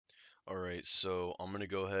Alright, so I'm gonna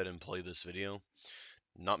go ahead and play this video.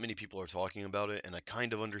 Not many people are talking about it, and I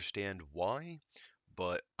kind of understand why,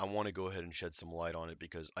 but I want to go ahead and shed some light on it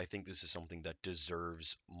because I think this is something that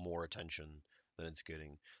deserves more attention than it's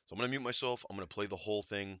getting. So I'm gonna mute myself, I'm gonna play the whole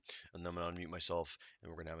thing, and then I'm gonna unmute myself,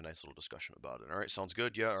 and we're gonna have a nice little discussion about it. Alright, sounds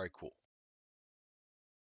good? Yeah, alright, cool.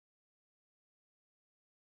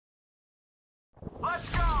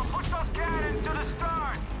 Let's go! Push those cannons to the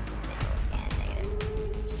start!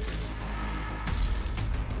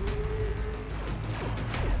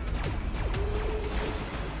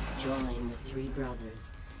 Join the three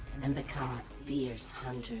brothers and become fierce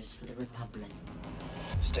hunters for the Republic.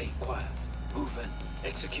 Stay quiet. Move in.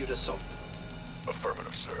 Execute assault.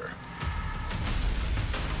 Affirmative, sir.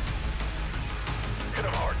 Hit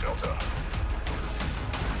him hard, Delta.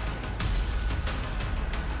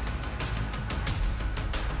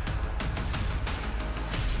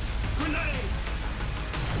 Grenade!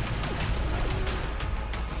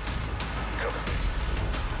 Cover me.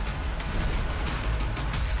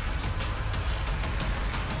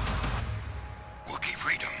 Wookiee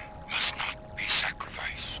freedom must not be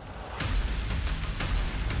sacrificed.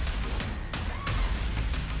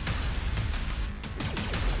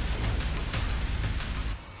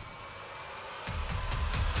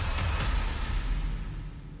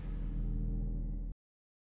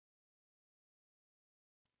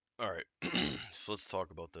 Alright, so let's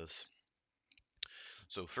talk about this.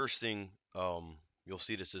 So first thing, you'll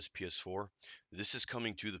see this is PS4. This is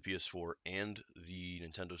coming to the PS4 and the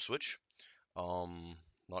Nintendo Switch.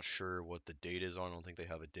 Not sure what the date is on. I don't think they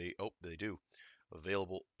have a date. Oh, they do.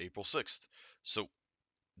 Available April 6th. So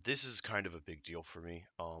this is kind of a big deal for me.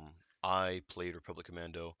 I played Republic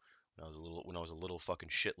Commando when I was a little fucking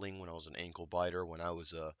shitling, when I was an ankle biter, when I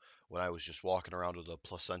was just walking around with a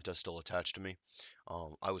placenta still attached to me.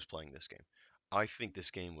 I was playing this game. I think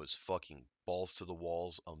this game was fucking balls to the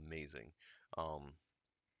walls amazing. Um,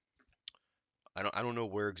 I don't know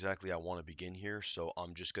where exactly I want to begin here, so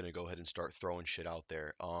I'm just gonna go ahead and start throwing shit out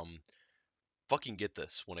there. Fucking get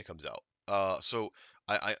this when it comes out. So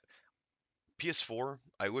I PS4,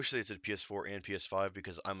 I wish they said PS4 and PS5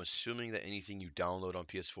 because I'm assuming that anything you download on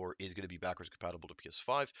PS4 is going to be backwards compatible to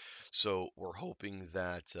PS5. So we're hoping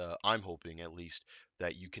that, I'm hoping at least,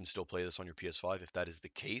 that you can still play this on your PS5. If that is the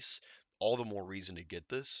case, all the more reason to get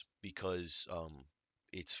this because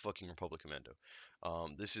it's fucking Republic Commando.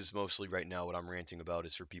 This is mostly right now what I'm ranting about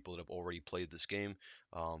is for people that have already played this game.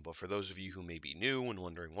 But for those of you who may be new and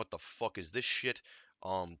wondering what the fuck is this shit,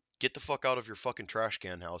 get the fuck out of your fucking trash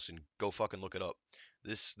can house and go fucking look it up.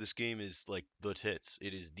 This game is like the tits.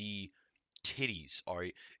 It is the titties, all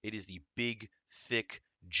right? It is the big, thick,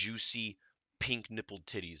 juicy, pink nippled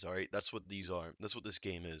titties, all right? That's what these are. That's what this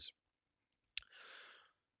game is.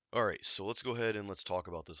 All right, so let's go ahead and let's talk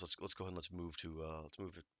about this. Let's go ahead and let's move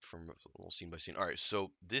it from a little scene by scene. All right,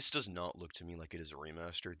 so this does not look to me like it is a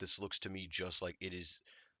remaster. This looks to me just like it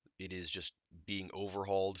is just being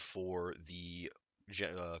overhauled for the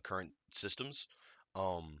current systems.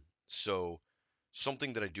 Um, so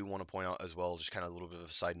something that I do want to point out as well, just kind of a little bit of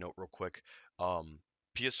a side note, real quick. Um,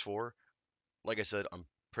 PS4, like I said, I'm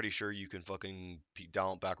pretty sure you can fucking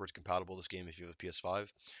down backwards compatible this game if you have a PS5.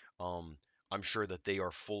 Um, I'm sure that they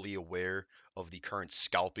are fully aware of the current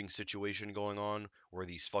scalping situation going on, where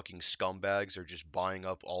these fucking scumbags are just buying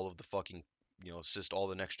up all of the fucking, all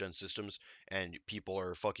the next gen systems, and people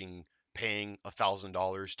are fucking paying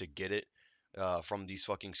 $1,000 to get it from these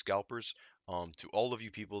fucking scalpers. To all of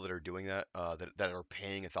you people that are doing that, that are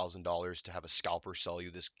paying $1,000 to have a scalper sell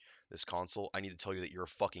you this console, I need to tell you that you're a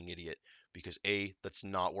fucking idiot because A, that's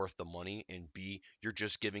not worth the money, and B, you're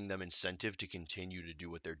just giving them incentive to continue to do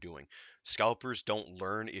what they're doing. Scalpers don't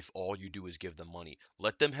learn if all you do is give them money.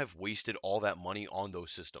 Let them have wasted all that money on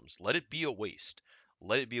those systems. Let it be a waste.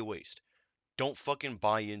 Let it be a waste. Don't fucking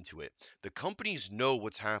buy into it. The companies know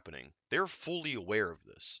what's happening. They're fully aware of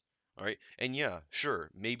this. All right? And yeah, sure,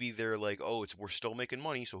 maybe they're like, "Oh, we're still making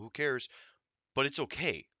money, so who cares?" But it's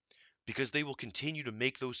okay because they will continue to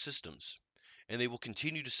make those systems and they will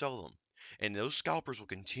continue to sell them. And those scalpers will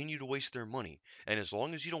continue to waste their money. And as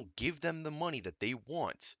long as you don't give them the money that they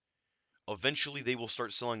want, eventually they will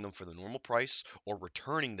start selling them for the normal price or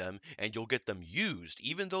returning them and you'll get them used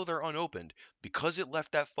even though they're unopened because it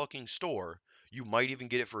left that fucking store. You might even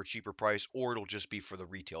get it for a cheaper price or it'll just be for the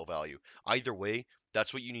retail value. Either way,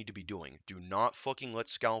 that's what you need to be doing. Do not fucking let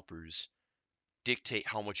scalpers dictate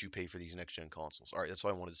how much you pay for these next gen consoles. All right, that's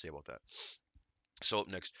what I wanted to say about that. So up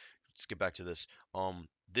next, let's get back to this.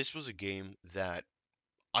 This was a game that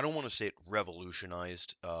I don't want to say it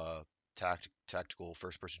revolutionized tactical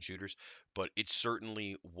first person shooters, but it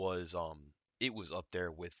certainly was it was up there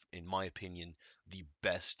with, in my opinion, the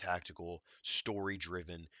best tactical,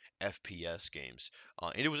 story-driven FPS games.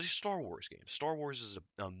 And it was a Star Wars game. Star Wars is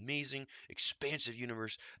an amazing, expansive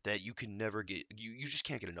universe that you can never get. You just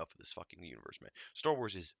can't get enough of this fucking universe, man. Star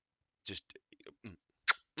Wars is just. Mm,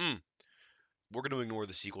 mm. We're gonna ignore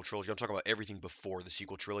the sequel trilogy. I'm talking about everything before the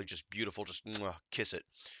sequel trilogy. Just beautiful. Just mwah, kiss it.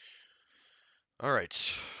 All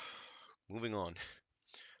right, moving on.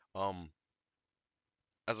 Um,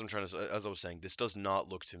 as I was saying, this does not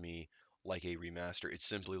look to me like a remaster. It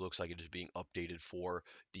simply looks like it is being updated for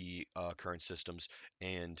the current systems,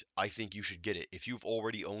 and I think you should get it. If you've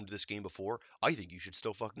already owned this game before, I think you should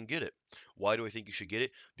still fucking get it. Why do I think you should get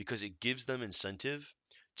it? Because it gives them incentive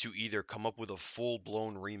to either come up with a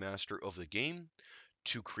full-blown remaster of the game,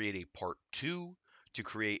 to create a part two, to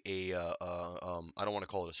create a I don't want to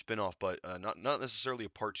call it a spin-off, but not necessarily a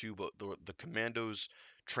part two, but the commandos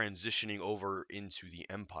transitioning over into the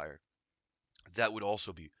Empire. That would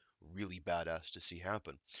also be really badass to see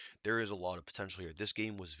happen. There is a lot of potential here. This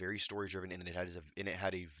game was very story driven, and it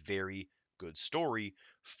had a very good story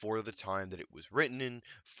for the time that it was written in,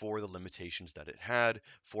 for the limitations that it had,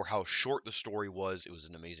 for how short the story was. It was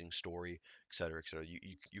an amazing story, etc., etc.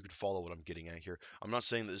 You could follow what I'm getting at here. I'm not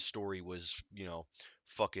saying that this story was,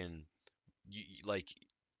 fucking like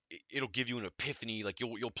it'll give you an epiphany, like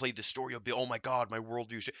you'll play the story, you'll be, oh my god, my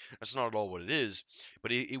worldview shit. That's not at all what it is,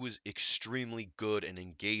 but it was extremely good and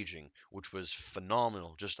engaging, which was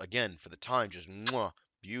phenomenal, just again for the time, just mwah,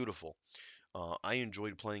 beautiful. I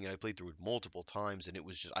enjoyed playing it. I played through it multiple times, and it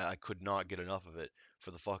was just I could not get enough of it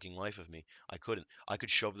for the fucking life of me. I couldn't. I could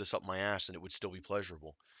shove this up my ass and it would still be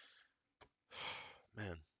pleasurable.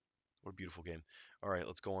 Man, what a beautiful game. All right,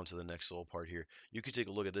 let's go on to the next little part here. You can take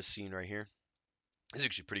a look at this scene right here. It's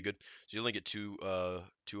actually pretty good. So you only get two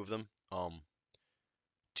of them.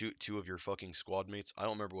 Two of your fucking squad mates. I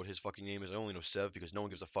don't remember what his fucking name is. I only know Sev because no one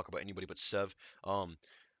gives a fuck about anybody but Sev.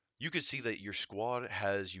 You can see that your squad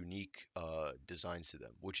has unique designs to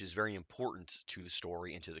them, which is very important to the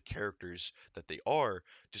story and to the characters that they are,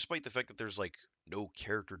 despite the fact that there's like no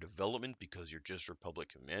character development because you're just Republic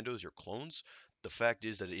Commandos, you're clones. The fact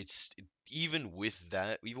is that even with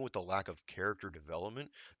that, even with the lack of character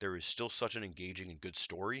development, there is still such an engaging and good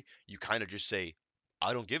story. You kind of just say,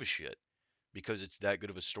 I don't give a shit because it's that good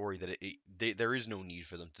of a story that there is no need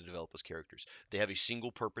for them to develop as characters. They have a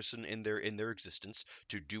single purpose in their existence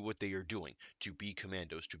to do what they are doing, to be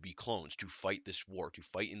commandos, to be clones, to fight this war, to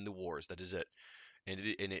fight in the wars. That is it. And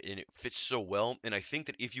it fits so well. And I think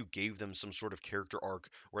that if you gave them some sort of character arc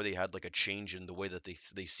where they had like a change in the way that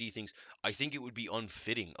they see things, I think it would be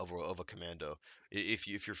unfitting of a commando.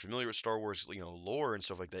 If you're familiar with Star Wars, lore and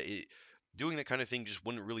stuff like that, doing that kind of thing just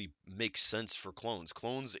wouldn't really make sense for clones.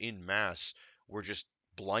 Clones in mass were just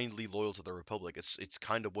blindly loyal to the Republic. It's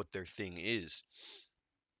kind of what their thing is.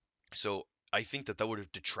 So I think that would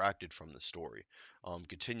have detracted from the story.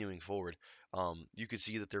 Continuing forward, you can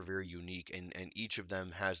see that they're very unique, and each of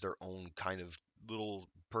them has their own kind of little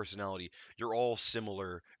personality. You're all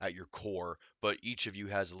similar at your core, but each of you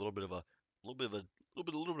has a little bit of a little bit of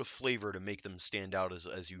a little bit of flavor to make them stand out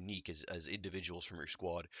as unique as individuals from your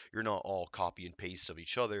squad. You're not all copy and paste of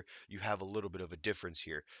each other. You have a little bit of a difference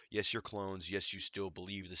here. Yes, you're clones. Yes, you still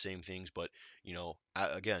believe the same things, but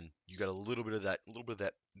again, you got a little bit of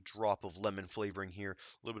that drop of lemon flavoring here,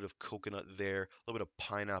 a little bit of coconut there, a little bit of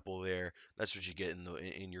pineapple there. That's what you get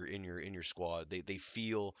in your squad. They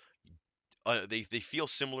feel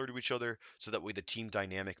similar to each other, so that way the team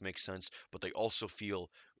dynamic makes sense. But they also feel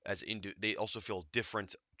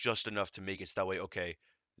different just enough to make it so that way. Okay,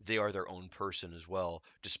 they are their own person as well,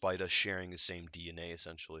 despite us sharing the same DNA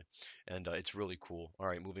essentially, and it's really cool. All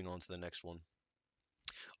right, moving on to the next one.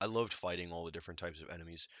 I loved fighting all the different types of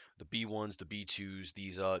enemies. The B1s, the B2s,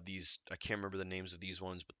 these I can't remember the names of these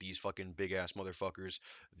ones, but these fucking big ass motherfuckers,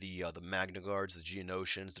 the Magna Guards, the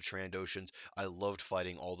Geonosians, the Trandoshans. I loved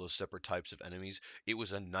fighting all those separate types of enemies. It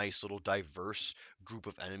was a nice little diverse group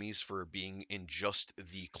of enemies for being in just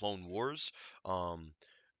the Clone Wars.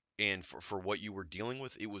 And for what you were dealing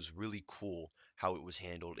with, it was really cool how it was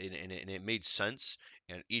handled, and it made sense,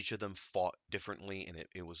 and each of them fought differently, and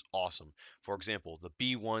it was awesome. For example, the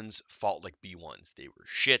B1s fought like B1s. They were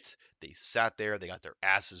shit, they sat there, they got their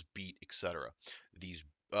asses beat, etc. These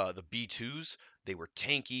the B2s, they were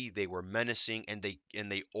tanky, they were menacing, and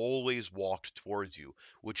they always walked towards you,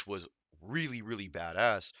 which was really really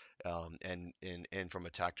badass. And from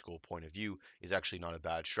a tactical point of view, is actually not a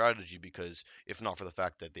bad strategy, because if not for the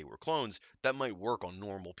fact that they were clones, that might work on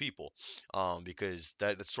normal people, because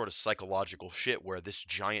that's sort of psychological shit where this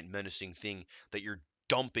giant menacing thing that you're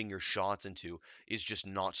dumping your shots into is just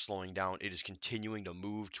not slowing down. It is continuing to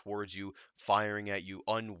move towards you, firing at you,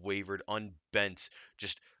 unwavered, unbent,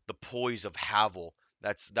 just the poise of Havel.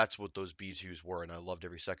 That's what those B2s were, and I loved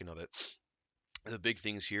every second of it. The big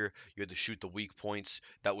things here, you had to shoot the weak points.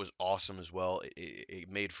 That was awesome as well. It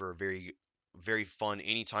made for a very fun.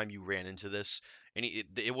 Anytime you ran into this,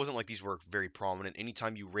 it wasn't like these were very prominent.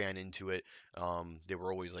 Anytime you ran into it, they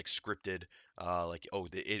were always like scripted. Like, oh,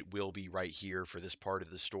 it will be right here for this part of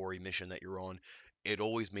the story mission that you're on. It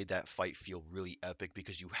always made that fight feel really epic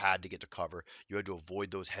because you had to get to cover. You had to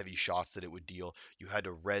avoid those heavy shots that it would deal. You had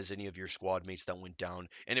to res any of your squad mates that went down,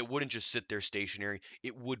 and it wouldn't just sit there stationary.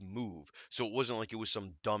 It would move. So it wasn't like it was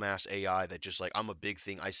some dumbass AI that just like, I'm a big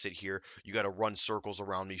thing. I sit here. You got to run circles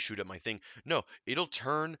around me, shoot at my thing. No, it'll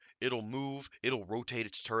turn, it'll move, it'll rotate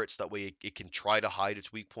its turrets. That way it can try to hide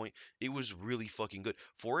its weak point. It was really fucking good.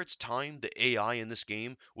 For its time, the AI in this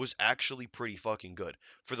game was actually pretty fucking good.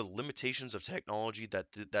 For the limitations of technology that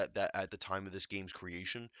at the time of this game's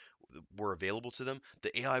creation were available to them,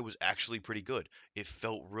 the AI was actually pretty good. It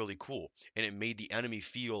felt really cool, and it made the enemy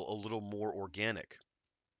feel a little more organic.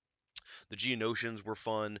 The Geonosians were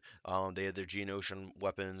fun. They had their Geonosian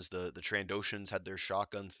weapons. The Trandoshans had their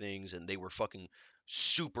shotgun things, and they were fucking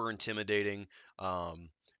super intimidating. Um,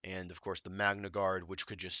 and of course, the Magna Guard, which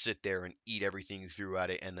could just sit there and eat everything you threw at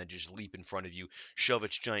it, and then just leap in front of you, shove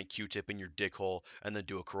its giant Q-tip in your dick hole, and then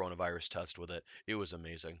do a coronavirus test with it. It was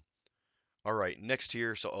amazing. All right, next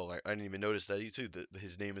here. So, oh, I didn't even notice that you too.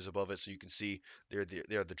 His name is above it, so you can see they're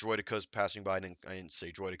the droidicas passing by. I didn't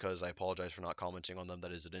say droidicas. I apologize for not commenting on them.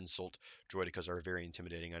 That is an insult. Droidicas are a very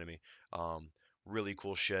intimidating enemy. Um, really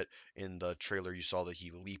cool shit. In the trailer, you saw that he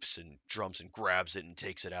leaps and jumps and grabs it and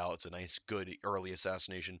takes it out. It's a nice, good early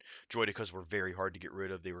assassination. Droidicas were very hard to get rid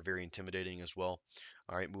of. They were very intimidating as well.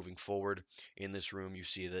 All right, moving forward in this room, you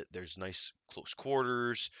see that there's nice close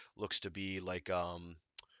quarters. Looks to be like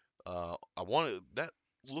I want to. That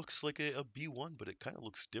looks like a B1, but it kind of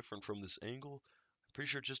looks different from this angle. Pretty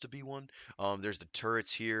sure it's just a B1. There's the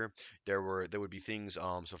turrets here. There would be things.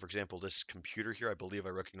 So for example, this computer here, I believe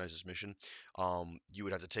I recognize this mission. You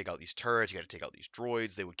would have to take out these turrets. You got to take out these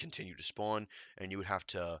droids. They would continue to spawn, and you would have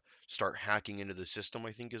to start hacking into the system.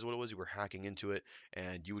 I think is what it was. You were hacking into it,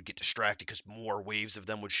 and you would get distracted because more waves of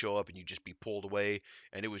them would show up, and you'd just be pulled away.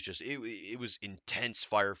 And it was just it was intense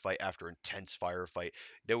firefight after intense firefight.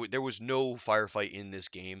 There was no firefight in this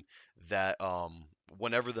game that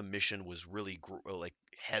whenever the mission was really like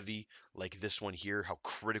heavy, like this one here, how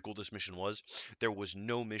critical this mission was, there was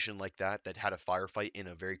no mission like that had a firefight in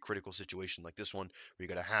a very critical situation like this one, where you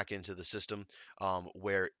got to hack into the system,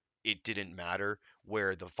 where it didn't matter,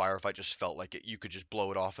 where the firefight just felt like you could just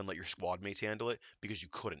blow it off and let your squad mates handle it because you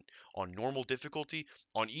couldn't. On normal difficulty,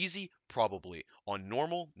 on easy, probably. On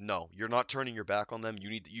normal, no. You're not turning your back on them.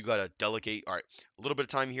 You gotta delegate. All right, a little bit of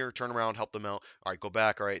time here, turn around, help them out. All right, go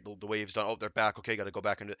back. All right, the wave's done. Oh, they're back. Okay, got to go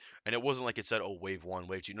back into. And it wasn't like it said, oh, wave one,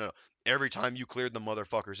 wave two. No, no. Every time you cleared the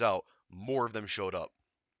motherfuckers out, more of them showed up.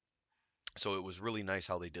 So it was really nice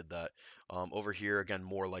how they did that. Over here, again,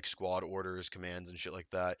 more like squad orders, commands, and shit like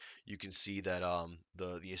that. You can see that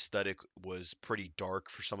the aesthetic was pretty dark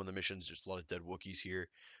for some of the missions. There's a lot of dead Wookiees here.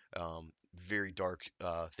 Very dark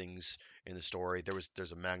things in the story.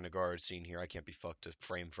 There's a Magna Guard scene here. I can't be fucked to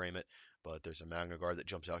frame it, but there's a Magna Guard that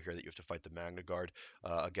jumps out here that you have to fight the Magna Guard.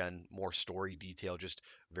 Again, more story detail, just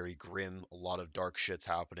very grim. A lot of dark shits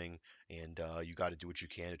happening, and you got to do what you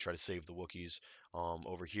can to try to save the Wookiees.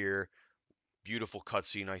 Over here, beautiful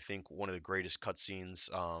cutscene. I think one of the greatest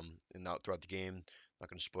cutscenes throughout the game. Not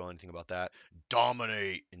going to spoil anything about that.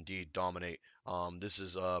 Dominate, indeed, dominate. This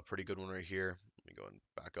is a pretty good one right here. Let me go and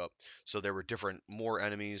back up. So there were different, more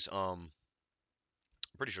enemies. I'm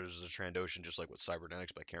pretty sure this is a Trandoshan, just like with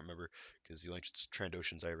Cybernetics, but I can't remember because the only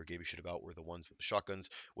Trandoshans I ever gave a shit about were the ones with the shotguns,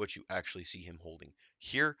 which you actually see him holding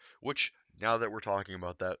here. Which, now that we're talking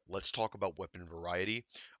about that, let's talk about weapon variety.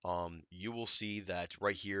 You will see that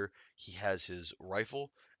right here he has his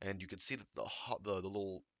rifle, and you can see that the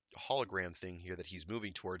little hologram thing here that he's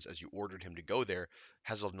moving towards as you ordered him to go there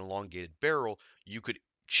has an elongated barrel. You could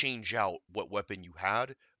change out what weapon you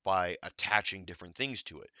had by attaching different things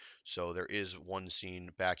to it. So there is one scene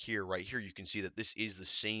back here, right here, you can see that this is the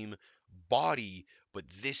same body, but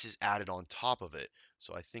this is added on top of it.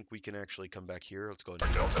 So I think we can actually come back here. Let's go and do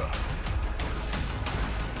that. Delta.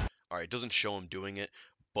 All right, it doesn't show him doing it,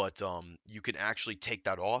 but you can actually take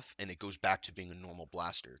that off, and it goes back to being a normal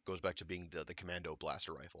blaster. It goes back to being the commando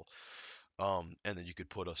blaster rifle. And then you could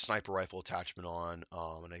put a sniper rifle attachment on,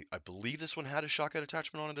 and I believe this one had a shotgun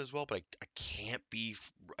attachment on it as well, but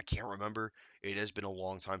I can't remember. It has been a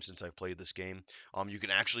long time since I've played this game. You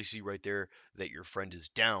can actually see right there that your friend is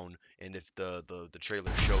down, and if the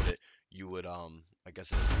trailer showed it, you would I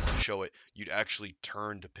guess it doesn't want to show it. You'd actually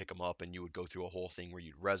turn to pick him up, and you would go through a whole thing where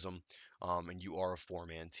you'd res him. And you are a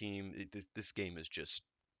four-man team. This game is just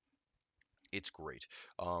it's great.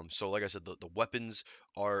 So like I said, the weapons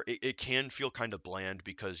are it can feel kind of bland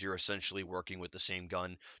because you're essentially working with the same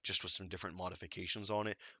gun, just with some different modifications on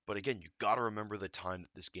it. But again, you got to remember the time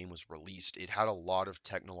that this game was released. It had a lot of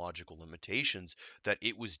technological limitations that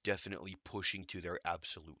it was definitely pushing to their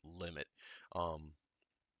absolute limit. Um,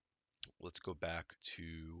 let's go back to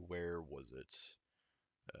where was it?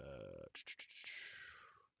 Uh,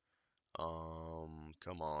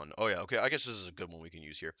 come on. Oh yeah, okay. I guess this is a good one we can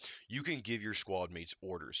use here. You can give your squad mates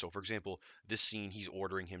orders. So for example, this scene, he's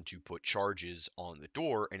ordering him to put charges on the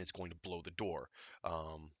door, and it's going to blow the door.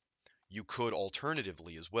 Um, you could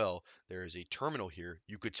alternatively as well, there is a terminal here.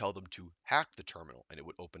 You could tell them to hack the terminal and it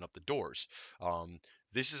would open up the doors. Um,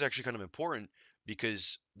 this is actually kind of important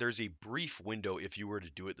because there's a brief window if you were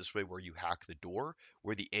to do it this way where you hack the door,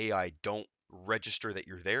 where the AI don't register that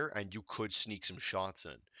you're there and you could sneak some shots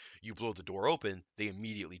in. You blow the door open, they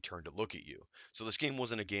immediately turn to look at you. So this game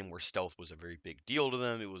wasn't a game where stealth was a very big deal to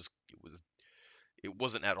them. It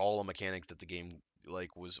wasn't at all a mechanic that the game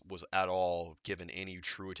like was at all given any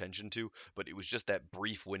true attention to, but it was just that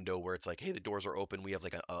brief window where it's like, hey, the doors are open, we have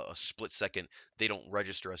like a split second, they don't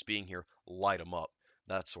register us being here, light them up,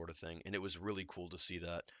 that sort of thing. And it was really cool to see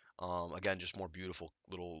that. Again, just more beautiful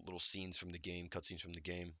little scenes from the game, cutscenes from the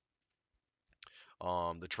game.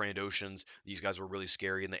 The Trandoshans, these guys were really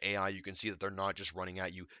scary. And the AI, you can see that they're not just running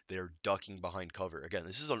at you, they're ducking behind cover. Again,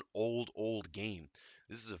 this is an old game.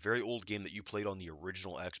 This is a very old game that you played on the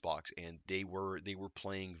original Xbox, and they were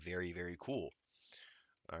playing very cool.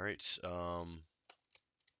 All right. I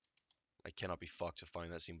cannot be fucked to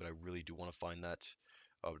find that scene, but I really do want to find that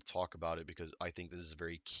to talk about it because I think this is a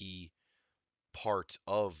very key part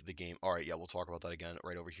of the game. All right, yeah, we'll talk about that again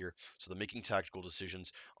right over here. So the making tactical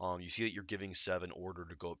decisions. You see that you're giving Seven order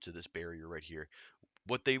to go up to this barrier right here.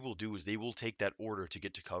 What they will do is they will take that order to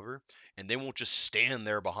get to cover, and they won't just stand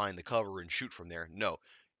there behind the cover and shoot from there. No,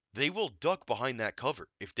 they will duck behind that cover.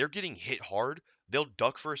 If they're getting hit hard, they'll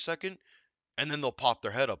duck for a second and then they'll pop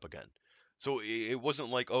their head up again. So it wasn't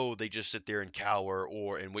like, oh, they just sit there and cower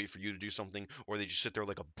or and wait for you to do something, or they just sit there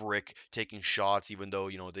like a brick taking shots, even though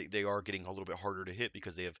they are getting a little bit harder to hit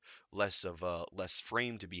because they have less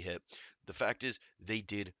frame to be hit. The fact is they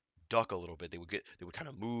did duck a little bit. They would kind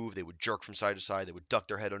of move, they would jerk from side to side, they would duck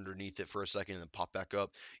their head underneath it for a second and then pop back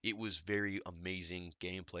up. It was very amazing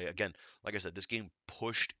gameplay. Again, like I said, this game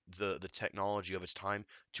pushed the technology of its time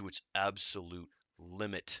to its absolute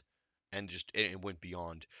limit and just it went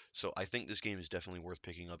beyond. So I think this game is definitely worth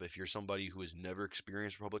picking up if you're somebody who has never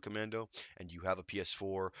experienced Republic Commando and you have a PS4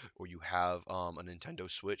 or you have a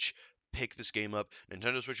Nintendo Switch. Pick this game up.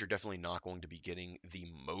 Nintendo Switch, you're definitely not going to be getting the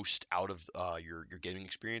most out of your gaming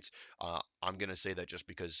experience. I'm gonna say that just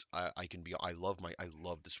because I can be. I love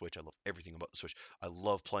the Switch. I love everything about the Switch. I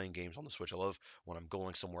love playing games on the Switch. I love when I'm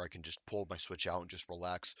going somewhere I can just pull my Switch out and just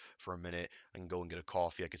relax for a minute. I can go and get a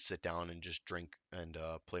coffee. I could sit down and just drink and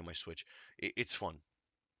play my Switch. It's fun,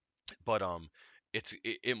 but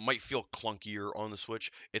it might feel clunkier on the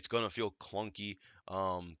Switch. It's gonna feel clunky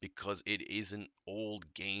because it is an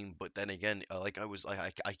old game. But then again, like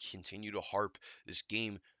I continue to harp, this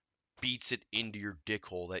game beats it into your dick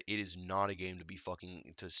hole that it is not a game to be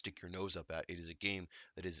fucking to stick your nose up at. It is a game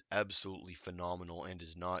that is absolutely phenomenal and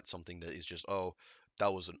is not something that is just, oh,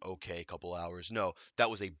 that was an okay couple hours. No, that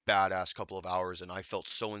was a badass couple of hours, and I felt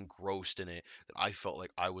so engrossed in it that I felt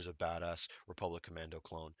like I was a badass Republic Commando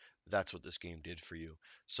clone. That's what this game did for you.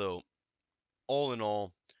 So, all in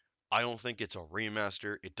all, I don't think it's a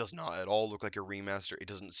remaster. It does not at all look like a remaster. It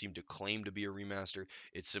doesn't seem to claim to be a remaster.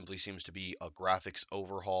 It simply seems to be a graphics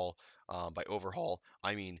overhaul. By overhaul,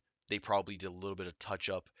 I mean they probably did a little bit of touch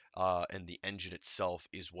up, and the engine itself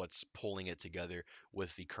is what's pulling it together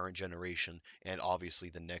with the current generation and obviously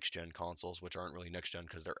the next gen consoles, which aren't really next gen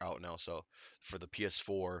because they're out now. So for the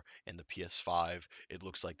PS4 and the PS5, it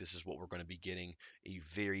looks like this is what we're going to be getting, a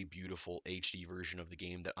very beautiful HD version of the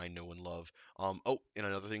game that I know and love. Oh, and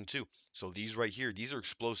another thing too. So these right here, these are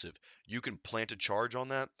explosive. You can plant a charge on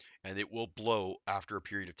that and it will blow after a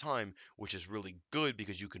period of time, which is really good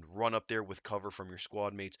because you can run up there with cover from your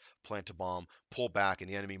squad mates, plant a bomb, pull back, and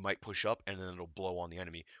the enemy might push up and then it'll blow on the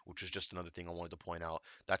enemy, which is just another thing I wanted to point out.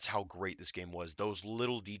 That's how great this game was. Those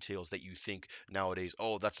little details that you think nowadays,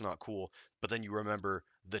 oh, that's not cool, but then you remember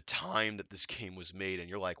the time that this game was made and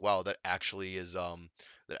you're like, wow, that actually is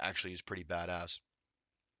pretty badass.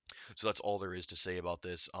 So that's all there is to say about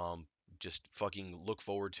this. Just fucking look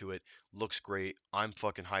forward to it. Looks great. I'm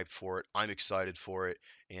fucking hyped for it. I'm excited for it,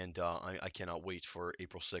 and I cannot wait for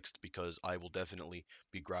April 6th because I will definitely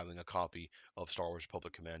be grabbing a copy of Star Wars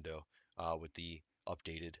Republic Commando with the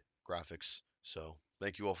updated graphics. So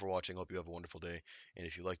thank you all for watching. Hope you have a wonderful day. And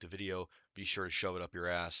if you liked the video, be sure to shove it up your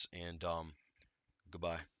ass. And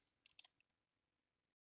goodbye.